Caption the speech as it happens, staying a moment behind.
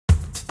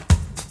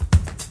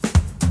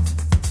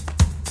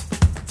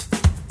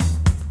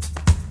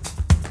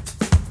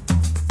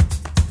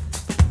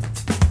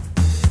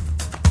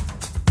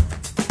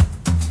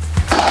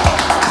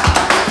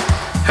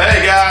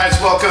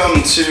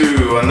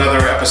to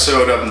another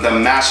episode of the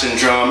Mash and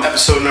Drum,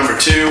 episode number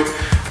 2.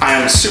 I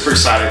am super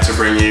excited to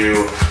bring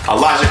you a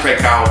Elijah Craig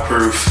Barrel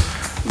Proof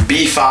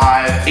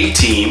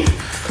B518,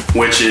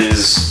 which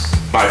is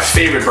my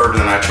favorite bourbon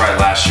that I tried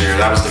last year.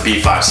 That was the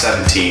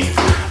B517.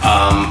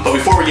 But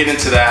before we get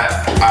into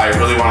that, I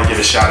really want to give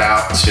a shout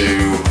out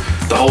to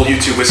the whole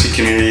YouTube whiskey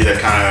community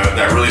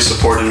that really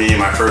supported me in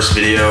my first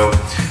video.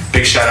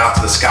 Big shout out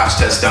to the Scotch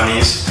Test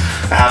Dummies.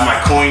 I have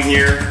my coin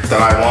here that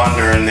I won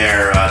during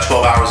their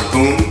 12 Hours of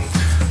Boom,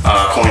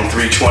 coin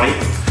 320.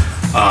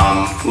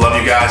 Love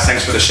you guys,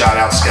 thanks for the shout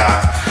out,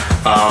 Scott.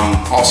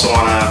 Also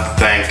want to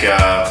thank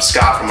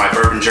Scott for my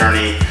bourbon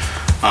journey.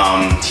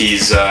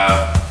 That's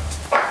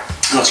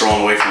the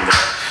wrong way from there.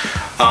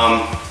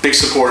 Big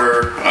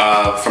supporter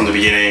from the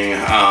beginning.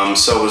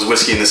 So was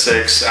Whiskey in the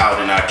Six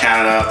out in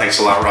Canada. Thanks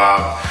a lot,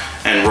 Rob.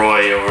 And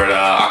Roy over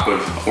at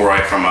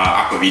Roy from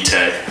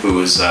EP2, who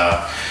was,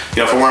 if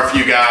it weren't for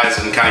you guys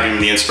and kind of giving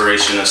me the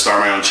inspiration to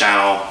start my own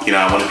channel,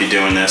 I wouldn't be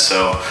doing this.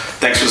 So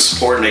thanks for the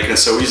support and making it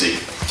so easy.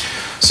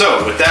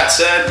 So with that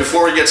said,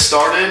 before we get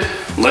started,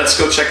 let's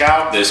go check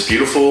out this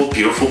beautiful,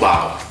 beautiful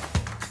bottle.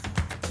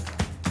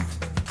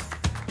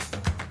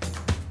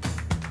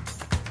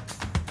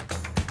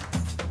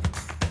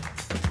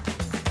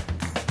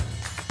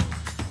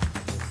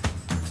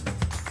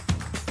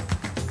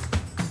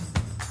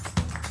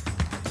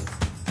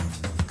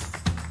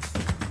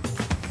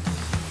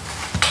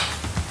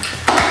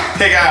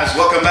 Hey guys,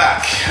 welcome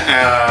back.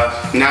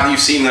 Now that you've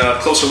seen a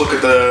closer look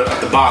at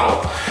the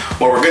bottle,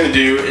 what we're going to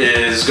do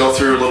is go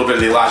through a little bit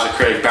of the Elijah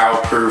Craig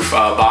Barrel Proof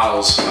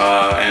bottles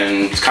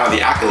and kind of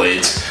the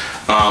accolades.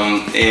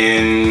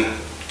 In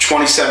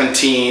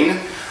 2017,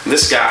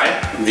 this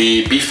guy,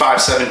 the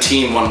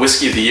B517, won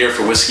Whiskey of the Year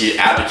for Whiskey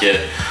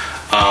Advocate.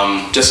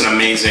 Just an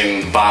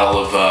amazing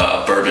bottle of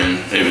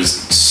bourbon. It was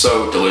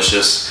so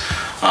delicious.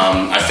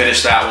 I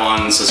finished that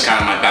one. This is kind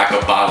of my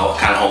backup bottle,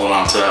 kind of holding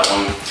on to that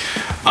one.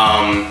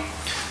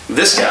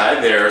 This guy,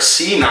 their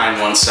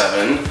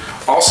C917,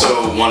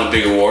 also won a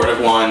big award. It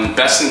won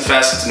Best in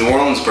Fest New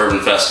Orleans Bourbon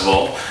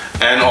Festival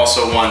and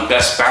also won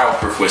Best Barrel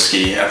Proof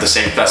Whiskey at the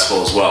same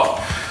festival as well.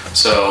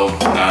 So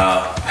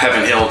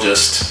Heaven Hill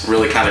just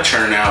really kind of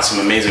churning out some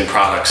amazing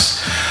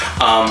products.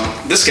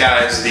 This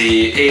guy is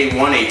the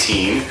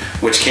A118,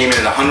 which came in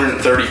at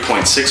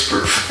 130.6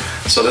 proof.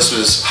 So this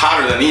was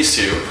hotter than these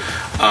two,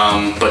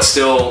 but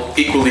still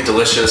equally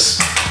delicious.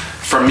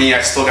 For me,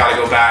 I still got to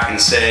go back and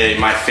say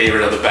my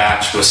favorite of the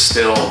batch was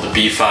still the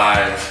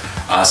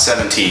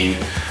B517,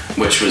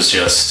 which was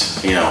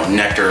just,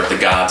 nectar of the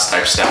gods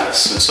type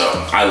status, and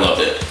so I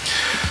loved it.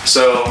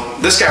 So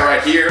this guy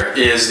right here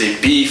is the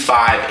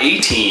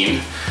B518,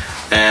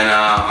 and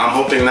I'm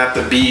hoping that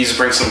the B's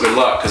bring some good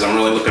luck because I'm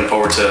really looking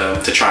forward to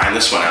trying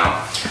this one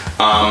out.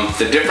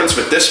 The difference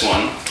with this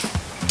one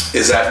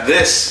is that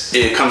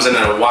it comes in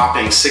at a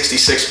whopping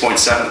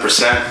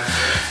 66.7%.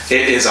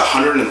 It is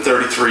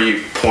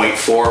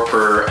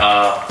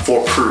 133.4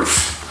 for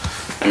proof.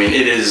 I mean,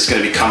 it is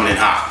going to be coming in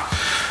hot.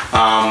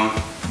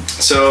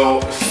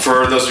 So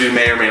for those of you who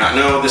may or may not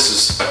know, this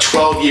is a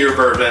 12-year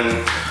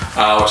bourbon,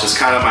 which is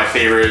kind of my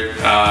favorite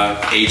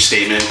age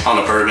statement on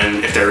a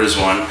bourbon, if there is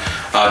one.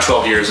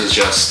 12 years is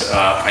just,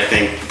 I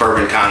think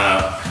bourbon kind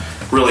of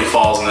really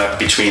falls in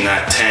between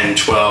that 10,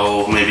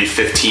 12, maybe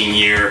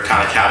 15-year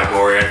kind of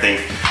category. I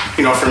think,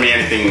 for me,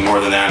 anything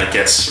more than that, it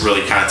gets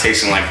really kind of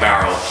tasting like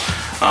barrel.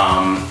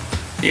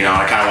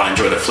 I kind of want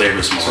to enjoy the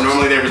flavors more. So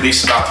normally they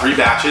release about 3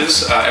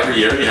 batches every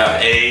year. You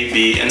have A,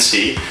 B, and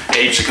C.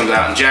 A usually comes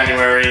out in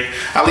January.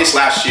 At least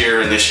last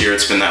year and this year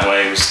it's been that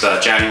way. It was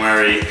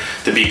January.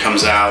 The B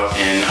comes out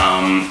in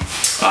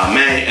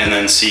May, and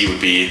then C would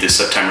be the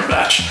September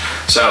batch.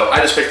 So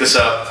I just picked this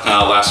up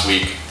last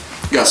week.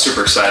 Got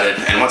super excited,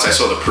 and once I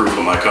saw the proof,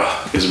 I'm like,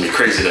 oh, it's gonna be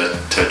crazy to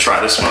try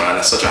this one.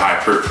 That's such a high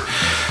proof.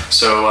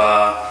 So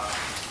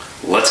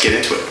let's get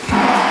into it.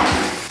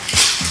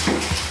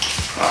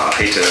 I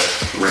hate to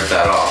rip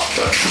that off,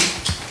 but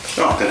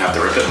no, didn't have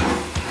to rip it.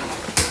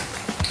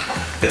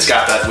 It's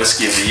got that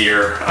Whiskey of the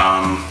Year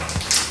kind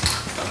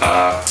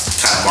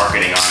of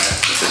marketing on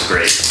it, which is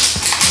great.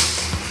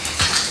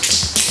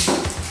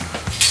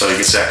 So you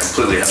can see I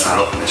completely have not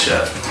opened this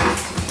yet.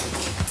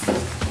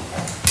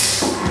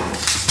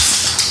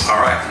 All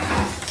right.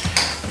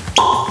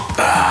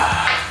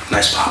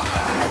 Nice pop.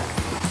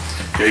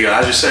 Here you go.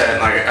 As you said,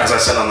 as I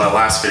said on the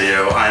last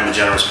video, I am a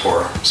generous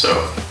pourer,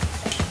 so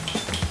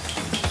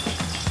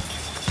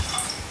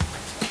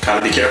kind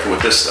of be careful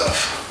with this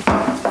stuff.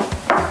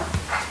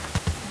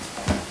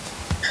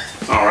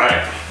 All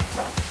right.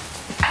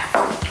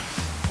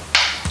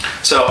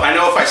 So I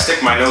know if I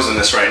stick my nose in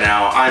this right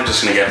now, I'm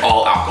just gonna get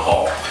all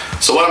alcohol.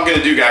 So what I'm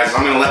gonna do, guys, is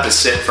I'm gonna let this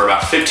sit for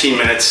about 15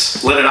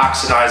 minutes, let it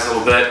oxidize a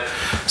little bit,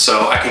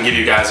 so I can give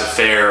you guys a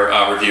fair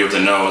review of the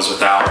nose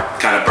without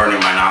kind of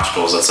burning my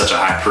nostrils at such a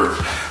high proof.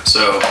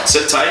 So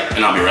sit tight,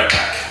 and I'll be right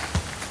back.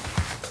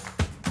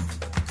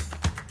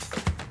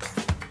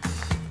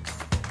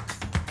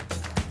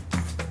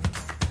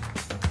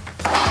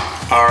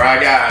 All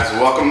right, guys,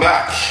 welcome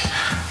back.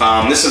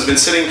 This has been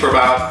sitting for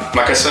about,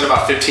 like I said,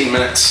 about 15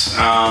 minutes.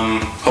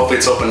 Hopefully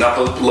it's opened up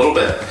a little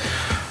bit.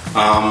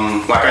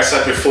 Like I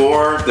said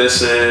before,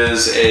 this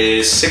is a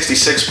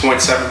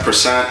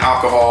 66.7%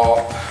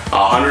 alcohol,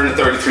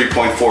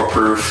 133.4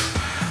 proof.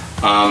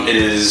 It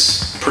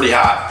is pretty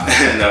hot,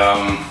 and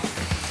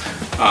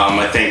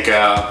I think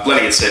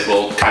letting it sit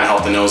will kind of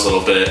help the nose a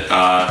little bit.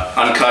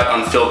 Uncut,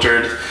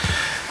 unfiltered.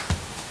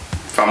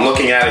 If I'm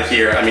looking at it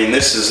here, I mean,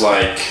 this is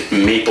like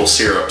maple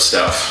syrup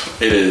stuff.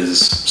 It is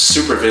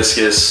super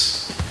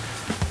viscous,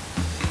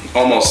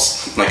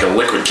 almost like a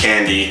liquid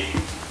candy.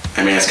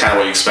 I mean, it's kind of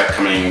what you expect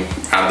coming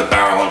out of the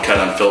barrel, uncut,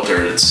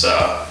 unfiltered. It's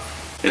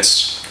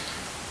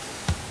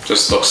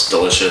just looks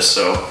delicious.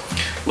 So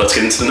let's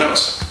get into the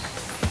nose.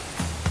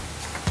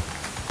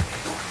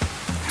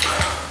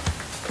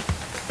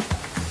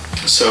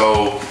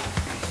 So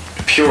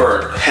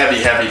pure,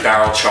 heavy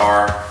barrel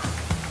char,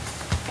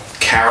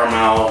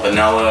 caramel,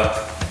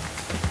 vanilla,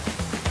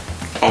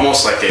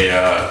 almost like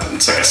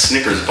it's like a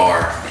Snickers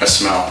bar, I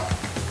smell.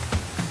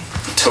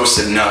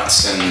 Toasted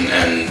nuts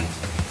and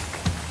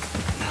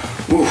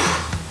ooh,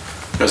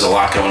 there's a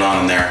lot going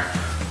on in there.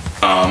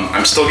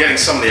 I'm still getting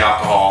some of the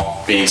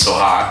alcohol being so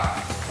hot.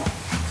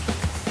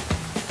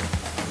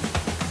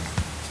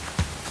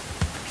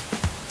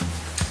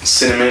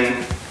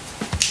 Cinnamon,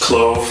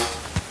 clove.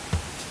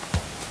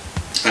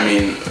 I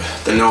mean,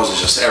 the nose is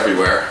just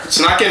everywhere. It's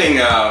not getting,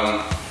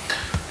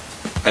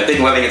 I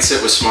think letting it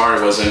sit was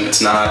smart.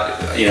 It's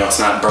not, you know, it's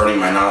not burning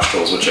my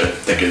nostrils, which I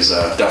think is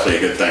definitely a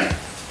good thing.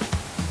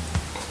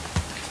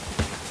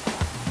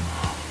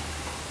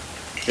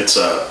 It's,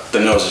 the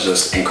nose is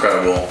just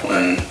incredible,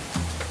 and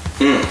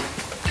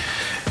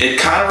it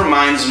kind of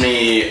reminds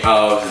me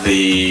of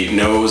the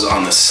nose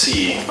on the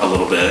sea a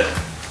little bit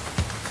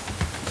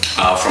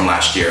from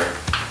last year.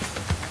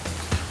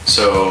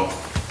 So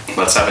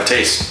let's have a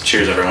taste.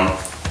 Cheers, everyone.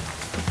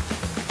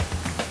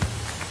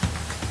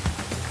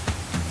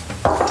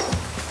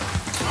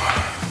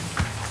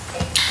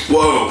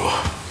 Whoa.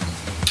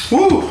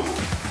 Woo.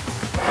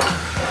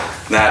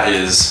 That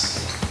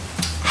is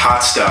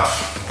hot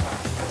stuff.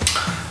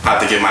 I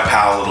have to give my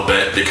pal a little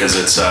bit because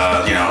it's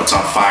you know, it's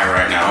on fire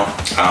right now.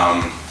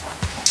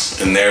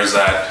 And there's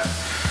that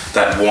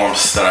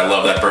warmth that I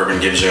love that bourbon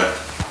gives you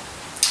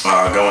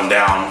going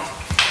down.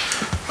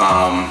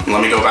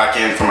 Let me go back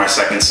in for my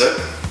second sip,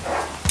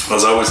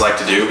 as I always like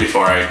to do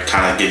before I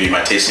kind of give you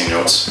my tasting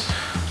notes.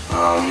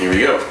 Here we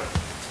go.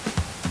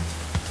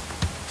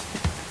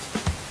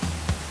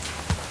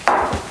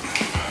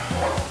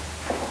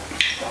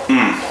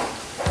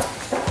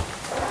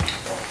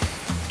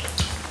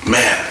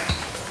 Man,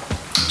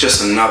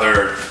 just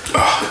another,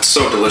 oh, it's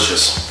so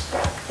delicious.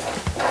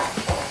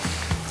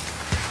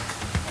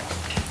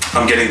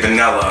 I'm getting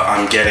vanilla,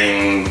 I'm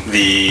getting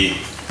the,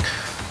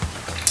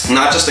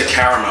 not just the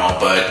caramel,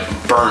 but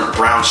burnt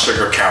brown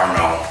sugar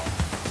caramel.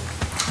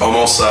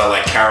 Almost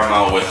like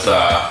caramel with,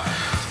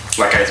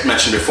 like I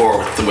mentioned before,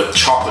 with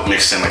chocolate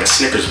mixed in, like a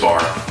Snickers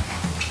bar.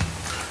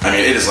 I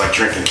mean, it is like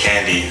drinking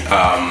candy.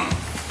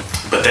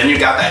 But then you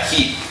got that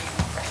heat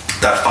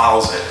that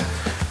follows it,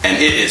 and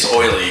it is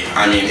oily.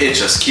 I mean, it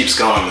just keeps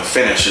going. The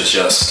finish is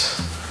just,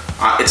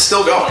 it's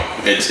still going.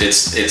 It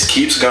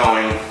keeps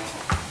going.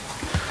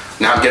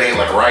 Now I'm getting it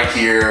like right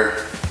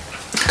here,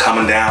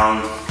 coming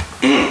down.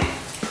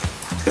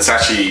 It's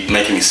actually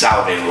making me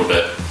salivate a little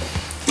bit.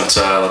 Let's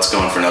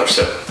go in for another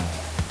sip.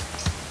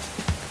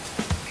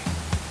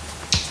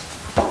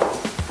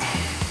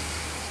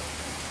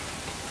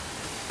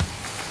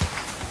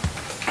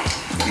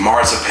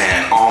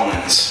 Marzipan,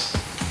 almonds.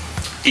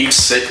 Each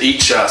sip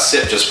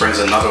just brings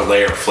another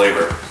layer of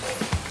flavor.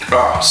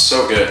 Oh,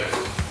 so good.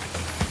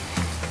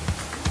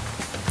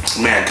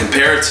 Man,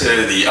 compared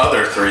to the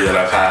other three that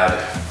I've had,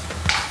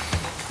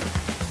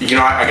 you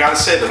know, I gotta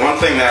say, the one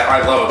thing that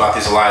I love about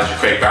these Elijah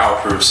Craig barrel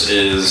proofs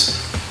is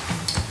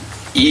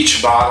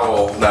each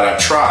bottle that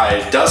I've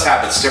tried does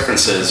have its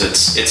differences.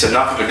 It's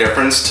enough of a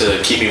difference to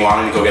keep me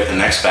wanting to go get the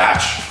next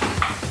batch,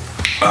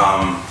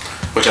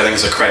 which I think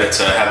is a credit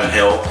to Heaven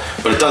Hill,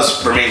 but it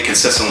does remain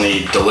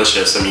consistently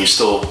delicious. I mean, you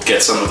still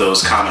get some of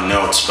those common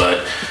notes,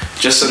 but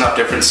just enough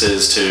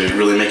differences to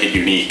really make it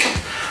unique.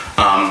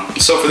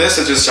 So for this,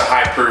 it's just a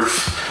high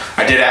proof.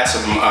 I did add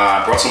some,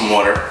 brought some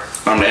water.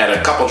 I'm gonna add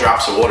a couple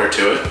drops of water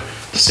to it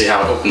to see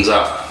how it opens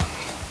up.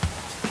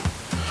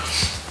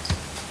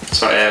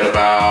 So I add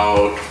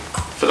about,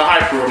 for the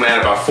high proof, I'm gonna add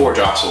about 4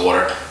 drops of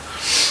water.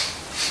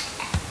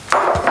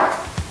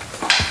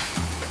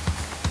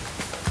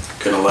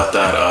 Gonna let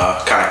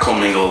that kind of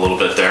commingle a little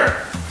bit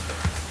there.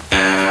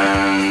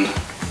 And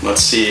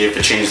let's see if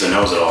it changed the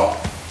nose at all.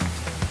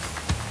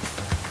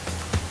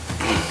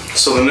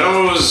 So the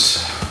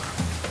nose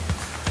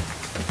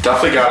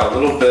definitely got a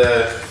little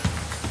bit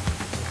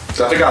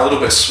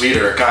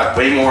sweeter. It got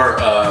way more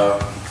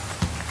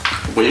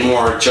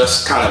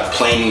just kind of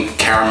plain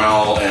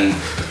caramel and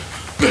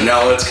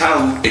vanilla. It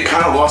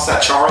kind of lost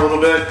that char a little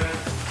bit.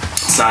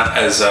 It's not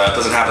as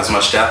doesn't have as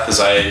much depth as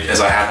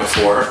I had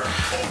before.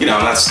 You know,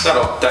 and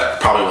that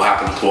probably will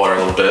happen with water a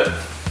little bit.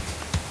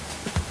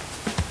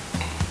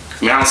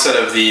 I mean, now instead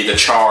of the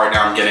char,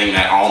 now I'm getting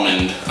that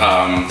almond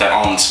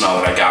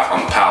smell that I got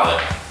on the palate.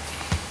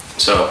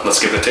 So let's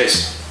give it a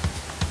taste.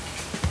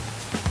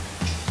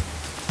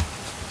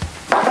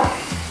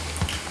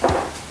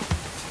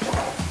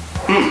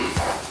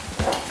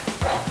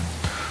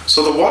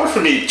 So the water for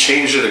me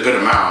changed it a good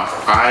amount.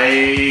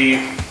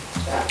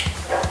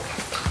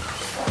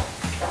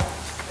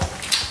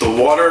 The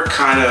water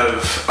kind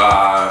of,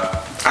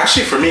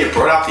 actually for me it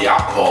brought out the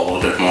alcohol a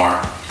little bit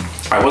more.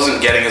 I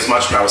wasn't getting as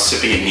much when I was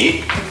sipping it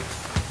neat.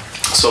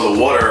 So the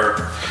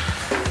water,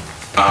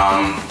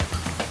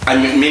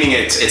 meaning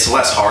it's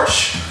less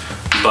harsh,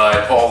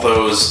 but all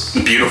those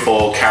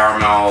beautiful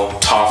caramel,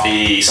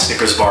 toffee,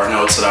 Snickers bar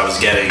notes that I was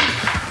getting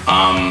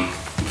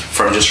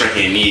from just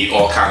drinking it neat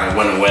all kind of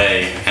went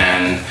away,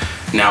 and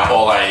now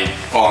all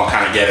I'm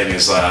kind of getting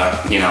is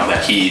you know,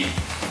 that heat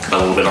a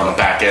little bit on the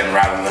back end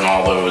rather than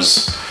all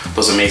those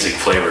amazing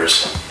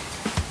flavors.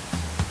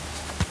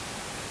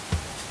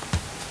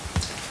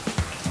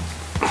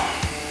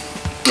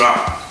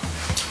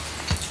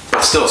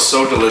 But still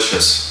so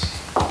delicious.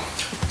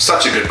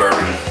 Such a good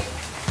bourbon.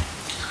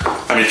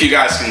 I mean,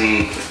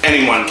 if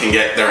anyone can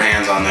get their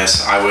hands on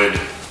this, I would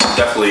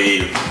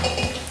definitely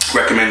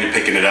recommend you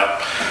picking it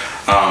up.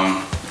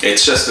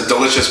 It's just a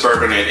delicious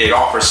bourbon. It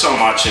offers so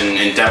much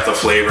in depth of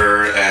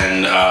flavor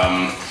and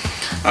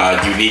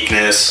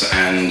uniqueness,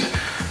 and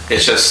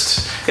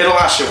it'll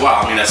last you a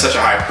while. I mean, that's such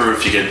a high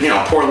proof. You could, you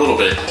know, pour a little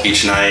bit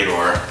each night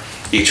or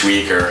each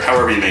week or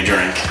however you may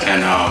drink,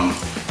 and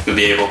you'll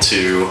be able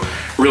to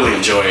really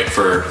enjoy it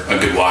for a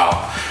good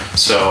while.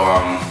 So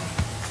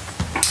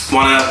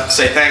want to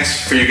say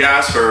thanks for you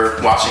guys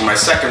for watching my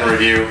second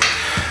review.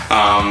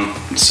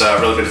 It's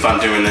really been fun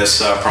doing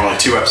this for only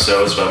 2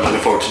 episodes, but I'm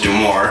looking forward to do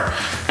more.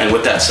 And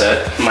with that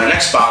said, my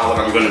next bottle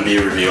that I'm going to be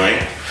reviewing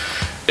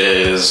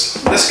is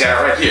this guy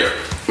right here,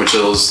 which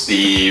is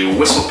the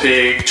Whistle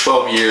Pig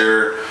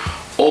 12-year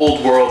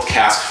Old World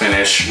Cask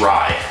Finish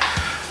Rye.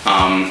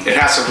 It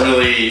has some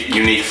really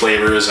unique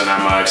flavors, and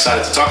I'm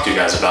excited to talk to you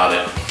guys about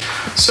it.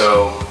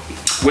 So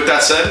with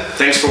that said,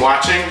 thanks for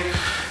watching.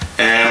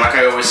 And like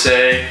I always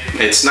say,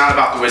 it's not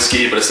about the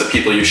whiskey, but it's the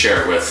people you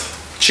share it with.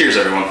 Cheers,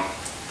 everyone.